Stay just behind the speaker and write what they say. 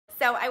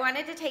So I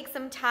wanted to take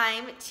some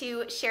time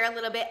to share a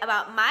little bit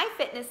about my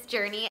fitness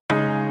journey. A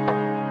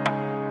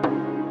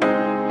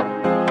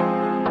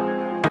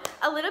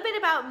little bit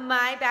about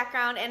my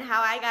background and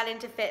how I got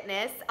into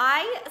fitness.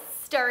 I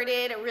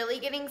started really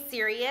getting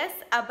serious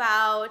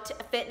about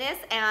fitness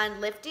and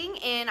lifting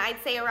in,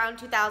 I'd say, around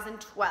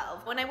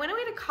 2012. When I went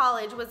away to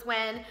college was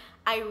when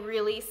I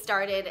really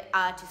started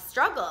to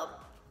struggle.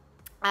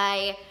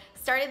 I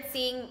started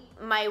seeing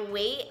my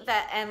weight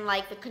and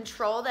like the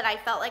control that I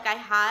felt like I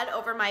had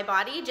over my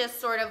body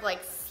just sort of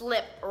like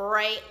slip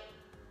right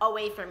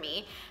away from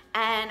me.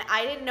 And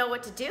I didn't know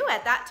what to do.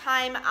 At that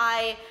time,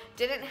 I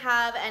didn't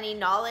have any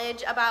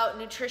knowledge about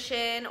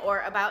nutrition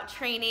or about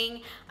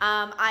training.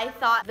 I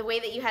thought the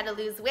way that you had to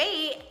lose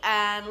weight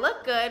and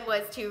look good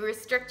was to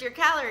restrict your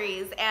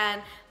calories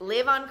and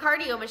live on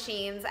cardio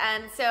machines.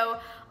 And so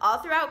all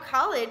throughout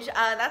college,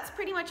 that's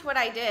pretty much what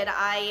I did.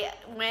 I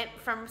went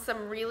from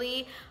some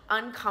really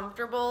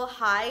uncomfortable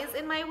highs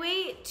in my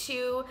weight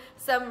to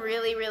some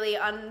really, really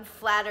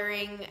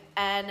unflattering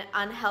and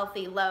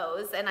unhealthy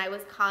lows. And I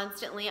was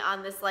constantly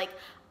on this like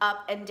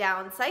up and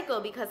down cycle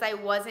because I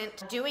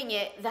wasn't doing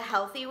it the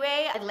healthy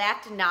way. I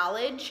lacked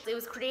knowledge. It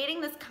was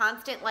creating this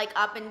constant like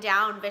up and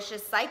down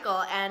vicious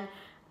cycle, and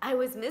I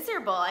was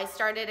miserable. I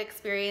started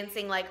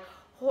experiencing like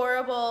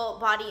horrible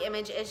body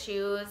image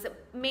issues,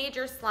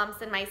 major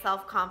slumps in my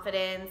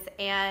self-confidence,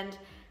 and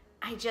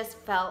I just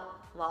felt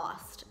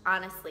lost,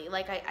 honestly.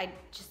 Like I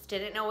just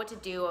didn't know what to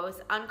do. I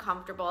was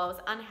uncomfortable, I was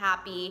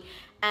unhappy,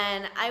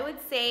 and I would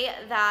say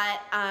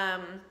that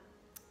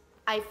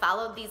I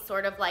followed these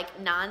sort of like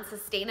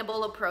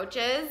non-sustainable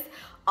approaches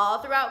all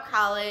throughout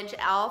college,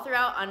 all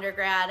throughout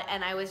undergrad,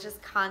 and I was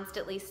just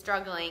constantly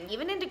struggling.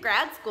 Even into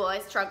grad school, I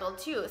struggled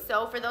too.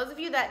 So for those of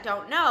you that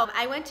don't know,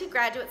 I went to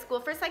graduate school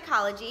for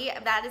psychology.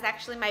 That is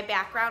actually my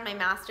background. My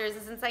master's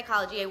is in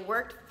psychology. I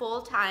worked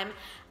full-time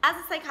as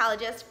a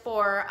psychologist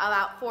for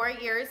about 4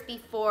 years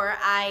before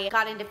I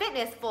got into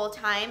fitness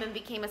full-time and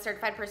became a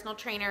certified personal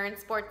trainer and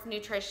sports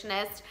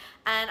nutritionist.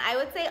 And I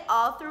would say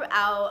all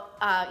throughout,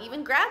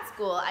 even grad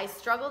school, I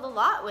struggled a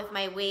lot with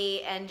my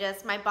weight and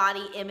just my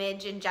body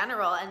image in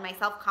general and my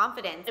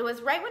self-confidence. It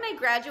was right when I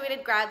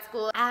graduated grad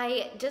school,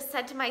 I just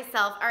said to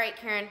myself, all right,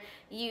 Caryn,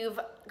 you've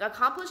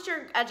accomplished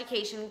your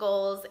education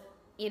goals.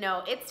 You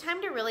know, it's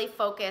time to really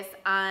focus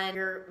on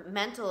your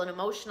mental and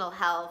emotional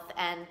health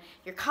and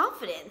your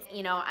confidence.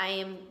 You know, I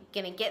am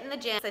gonna get in the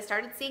gym. So I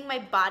started seeing my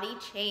body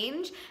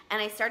change,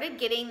 and I started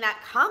getting that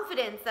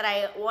confidence that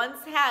I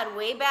once had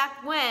way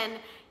back when.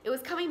 It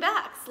was coming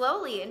back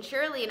slowly and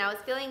surely, and I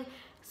was feeling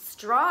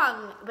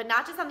strong, but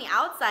not just on the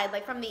outside,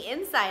 like from the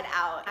inside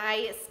out.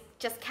 I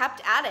just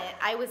kept at it.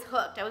 I was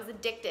hooked. I was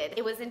addicted.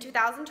 It was in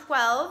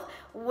 2012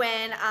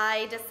 when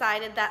I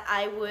decided that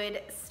I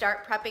would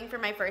start prepping for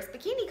my first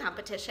bikini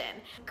competition.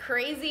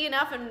 Crazy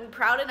enough and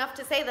proud enough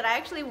to say that I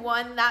actually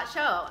won that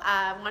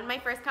show. Won my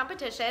first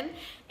competition,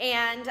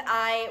 and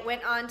I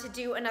went on to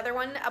do another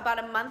one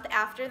about a month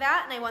after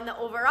that, and I won the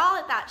overall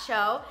at that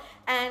show.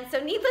 And so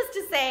needless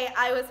to say,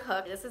 I was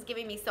hooked. This was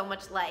giving me so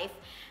much life.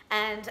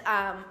 And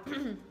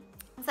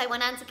so I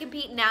went on to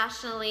compete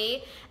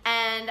nationally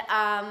and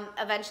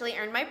eventually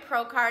earned my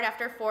pro card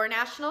after 4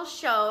 national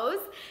shows.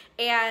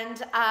 And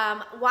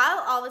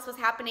while all this was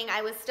happening,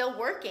 I was still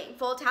working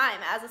full-time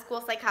as a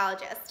school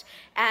psychologist.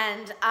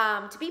 And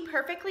to be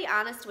perfectly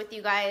honest with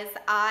you guys,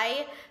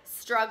 I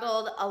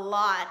struggled a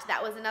lot.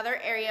 That was another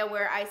area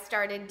where I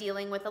started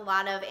dealing with a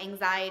lot of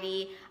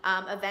anxiety,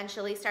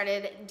 eventually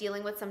started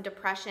dealing with some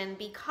depression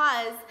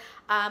because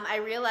I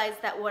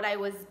realized that what I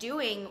was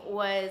doing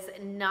was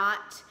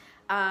not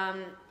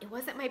it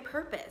wasn't my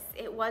purpose.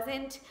 It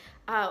wasn't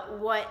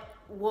what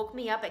woke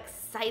me up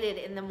excited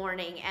in the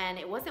morning, and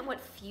it wasn't what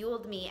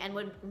fueled me and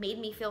what made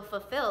me feel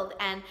fulfilled.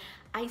 And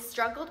I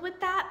struggled with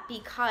that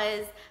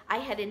because I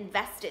had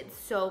invested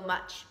so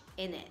much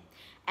in it.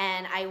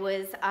 And I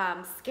was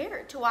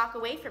scared to walk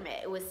away from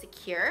it. It was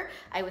secure.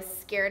 I was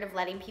scared of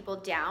letting people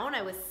down.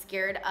 I was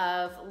scared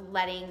of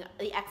letting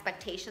the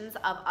expectations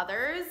of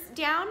others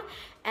down.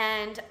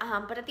 And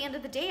but at the end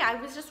of the day, I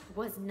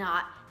was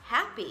not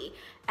happy.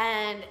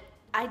 And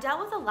I dealt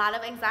with a lot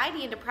of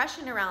anxiety and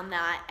depression around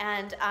that.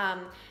 And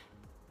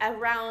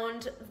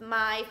around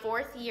my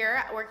 4th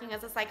year working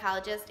as a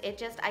psychologist,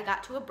 I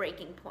got to a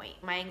breaking point.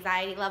 My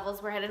anxiety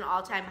levels were at an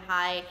all-time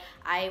high.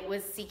 I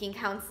was seeking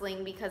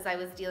counseling because I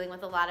was dealing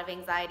with a lot of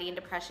anxiety and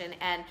depression.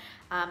 And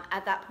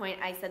at that point,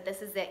 I said,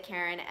 this is it,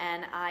 Caryn.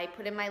 And I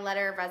put in my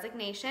letter of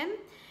resignation.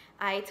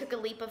 I took a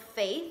leap of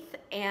faith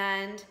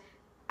and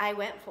I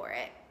went for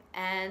it.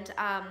 And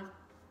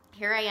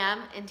here I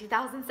am in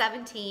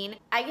 2017.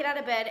 I get out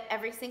of bed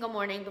every single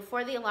morning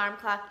before the alarm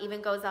clock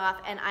even goes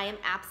off, and I am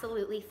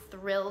absolutely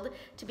thrilled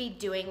to be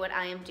doing what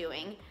I am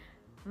doing.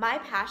 My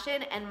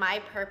passion and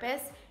my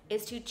purpose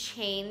is to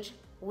change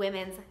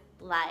women's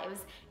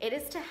lives. It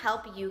is to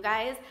help you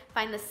guys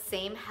find the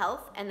same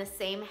health and the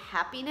same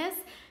happiness,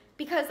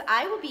 because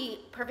I will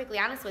be perfectly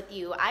honest with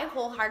you, I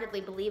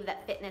wholeheartedly believe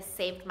that fitness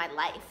saved my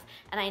life,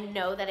 and I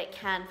know that it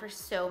can for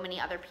so many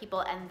other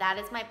people, and that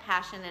is my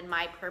passion and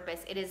my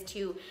purpose. It is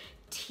to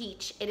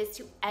teach, it is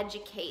to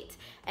educate,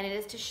 and it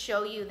is to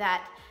show you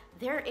that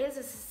there is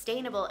a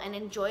sustainable and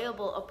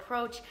enjoyable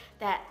approach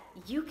that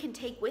you can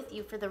take with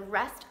you for the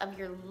rest of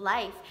your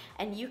life,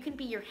 and you can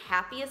be your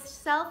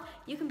happiest self,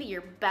 you can be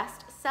your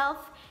best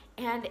self,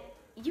 and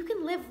you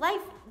can live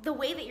life the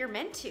way that you're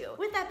meant to.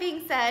 With that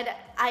being said,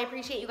 I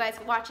appreciate you guys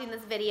watching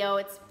this video.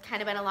 It's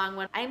kind of been a long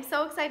one. I'm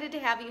so excited to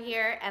have you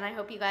here, and I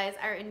hope you guys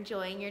are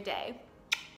enjoying your day.